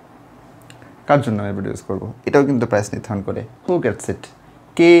 কার জন্য আমি প্রডিউস করবো, এটাও কিন্তু প্রাইস নির্ধারণ করে। হু গেটস ইট,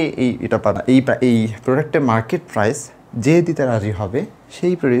 কে এটা পাবে, এই প্রোডাক্টের মার্কেট প্রাইস যে দিতে রাজি হবে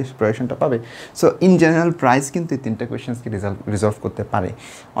সেই প্রোডাকশনটা পাবে। সো ইন জেনারেল প্রাইস কিন্তু এই তিনটা কোয়েশ্চেন্সকে রিজলভ করতে পারে।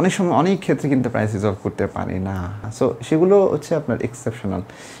 অনেক সময় অনেক ক্ষেত্রে কিন্তু প্রাইস রিজলভ করতে পারে না। সো সেগুলো হচ্ছে আপনার এক্সেপশনাল,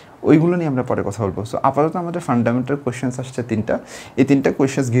 ওইগুলো নিয়ে আমরা পরে কথা বলবো। সো আপাতত আমাদের ফান্ডামেন্টাল কোয়েশ্চেন্স আসছে তিনটা, এই তিনটা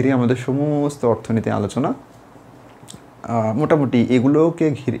কোয়েশ্চেন্স ঘিরে আমাদের সমস্ত অর্থনীতি আলোচনা মোটামুটি এগুলোকে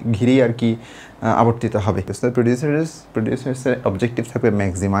ঘিরেই আর কি আবর্তিত হবে। প্রডিউসার্সের অবজেক্টিভ থাকবে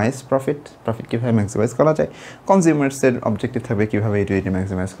ম্যাক্সিমাইজ প্রফিট কীভাবে ম্যাক্সিমাইজ করা যায়, কনজিউমার্সের অবজেক্টিভ থাকবে কীভাবে এটি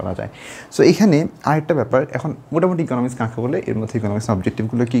ম্যাক্সিমাইজ করা যায়। সো এখানে আরেকটা ব্যাপার, এখন মোটামুটি ইকোনমিক্স কাকে বলে, এর মধ্যে ইকোনমিক্স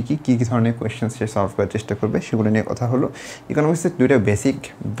অবজেক্টিভগুলো কী ধরনের কোয়েশ্চেন সে সলভ করার চেষ্টা করবে সেগুলো নিয়ে কথা হলো। ইকোনমিক্সের দুইটা বেসিক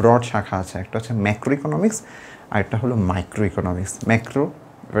ব্রড শাখা আছে, একটা হচ্ছে ম্যাক্রো ইকোনমিক্স আর একটা হলো micro economics, macro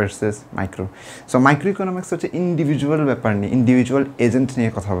versus micro. So micro economics হচ্ছে ইন্ডিভিজুয়াল ব্যাপার নিয়ে, ইন্ডিভিজুয়াল এজেন্ট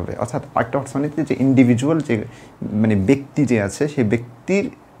নিয়ে কথা বলবে, অর্থাৎ একটা অর্থনীতিতে যে ইন্ডিভিজুয়াল যে মানে ব্যক্তি যে আছে সেই ব্যক্তির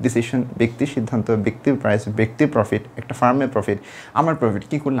ডিসিশন, ব্যক্তির সিদ্ধান্ত, ব্যক্তির প্রাইস, ব্যক্তির প্রফিট, একটা ফার্মের প্রফিট, আমার প্রফিট,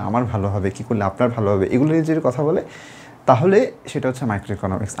 কী করলে আমার ভালো হবে, কী করলে আপনার ভালো হবে, এগুলো নিয়ে যদি কথা বলে তাহলে সেটা হচ্ছে মাইক্রো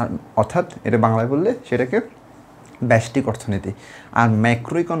ইকোনমিক্স। আর অর্থাৎ এটা বাংলায় বললে সেটাকে ব্যষ্টিক অর্থনীতি। আর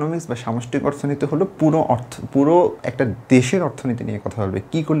ম্যাক্রো ইকোনমিক্স বা সামষ্টিক অর্থনীতি হলো পুরো একটা দেশের অর্থনীতি নিয়ে কথা বলবে,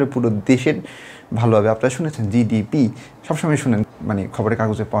 কী করলে পুরো দেশের ভালো হবে। আপনারা শুনেছেন জিডিপি, সবসময় শুনেন, মানে খবরের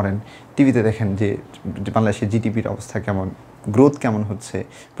কাগজে পড়েন, টিভিতে দেখেন যে বাংলাদেশের জিডিপির অবস্থা কেমন, গ্রোথ কেমন হচ্ছে,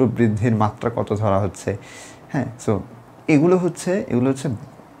 প্রবৃদ্ধির মাত্রা কত ধরা হচ্ছে। হ্যাঁ, সো এগুলো হচ্ছে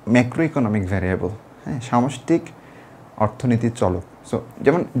ম্যাক্রো ইকোনমিক ভ্যারিয়েবল, হ্যাঁ, সামষ্টিক অর্থনীতির চলক। সো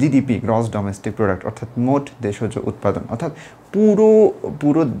যেমন জিডিপি, গ্রস ডোমেস্টিক প্রোডাক্ট, অর্থাৎ মোট দেশজ উৎপাদন, অর্থাৎ পুরো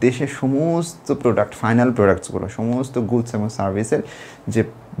পুরো দেশের সমস্ত প্রোডাক্ট, ফাইনাল প্রোডাক্টসগুলো, সমস্ত গুডস এবং সার্ভিসের যে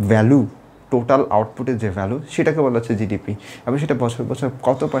ভ্যালু, টোটাল আউটপুটের যে ভ্যালু, সেটাকে বলা হচ্ছে জিডিপি। এবং সেটা বছর বছর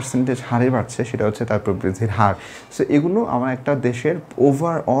কত পার্সেন্টেজ হারে বাড়ছে, সেটা হচ্ছে তার প্রবৃদ্ধির হার। সো এগুলো আমার একটা দেশের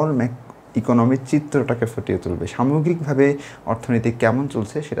ওভারঅল ইকোনমির চিত্রটাকে ফুটিয়ে তুলবে। সামগ্রিকভাবে অর্থনীতি কেমন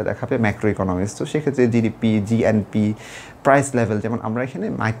চলছে সেটা দেখাবে ম্যাক্রো ইকোনমিক্স। তো সেক্ষেত্রে জিডিপি, জিএনপি, প্রাইস লেভেল, যেমন আমরা এখানে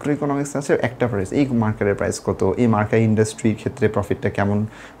মাইক্রো ইকোনমিক্স আছে একটা প্রাইস, এই মার্কেটের প্রাইস কত, এই মার্কেট ইন্ডাস্ট্রির ক্ষেত্রে প্রফিটটা কেমন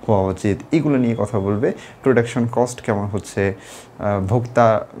হওয়া উচিত, এগুলো নিয়ে কথা বলবে। প্রোডাকশন কস্ট কেমন হচ্ছে, ভোক্তা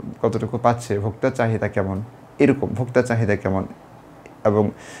কতটুকু পাচ্ছে, ভোক্তার চাহিদা কেমন, এরকম ভোক্তার চাহিদা কেমন, এবং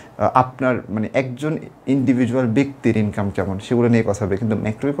আপনার মানে একজন ইন্ডিভিজুয়াল ব্যক্তির ইনকাম কেমন, সেগুলো নিয়ে কথা হবে। কিন্তু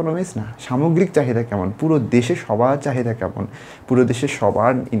ম্যাক্রো ইকোনমিক্স না, সামগ্রিক চাহিদা কেমন, পুরো দেশে সবার চাহিদা কেমন, পুরো দেশের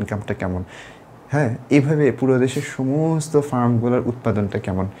সবার ইনকামটা কেমন, হ্যাঁ, এইভাবে পুরো দেশের সমস্ত ফার্মগুলোর উৎপাদনটা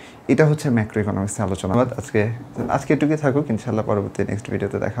কেমন, এটা হচ্ছে ম্যাক্রো ইকোনমিক্সের আলোচনা। আজকে এটুকুই থাকুক, ইনশাল্লাহ পরবর্তী নেক্সট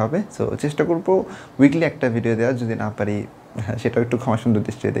ভিডিওতে দেখা হবে। সো চেষ্টা করবো উইকলি একটা ভিডিও দেওয়ার, যদি না পারি সেটাও একটু ক্ষমা সুন্দর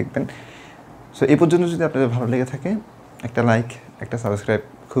দৃষ্টিতে দেখবেন। সো এই পর্যন্ত যদি আপনাদের ভালো লেগে থাকে, একটা লাইক, একটা সাবস্ক্রাইব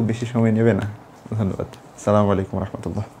খুব বেশি সময় নেবে না। ধন্যবাদ। আসসালামু আলাইকুম রহমতুল্লাহ।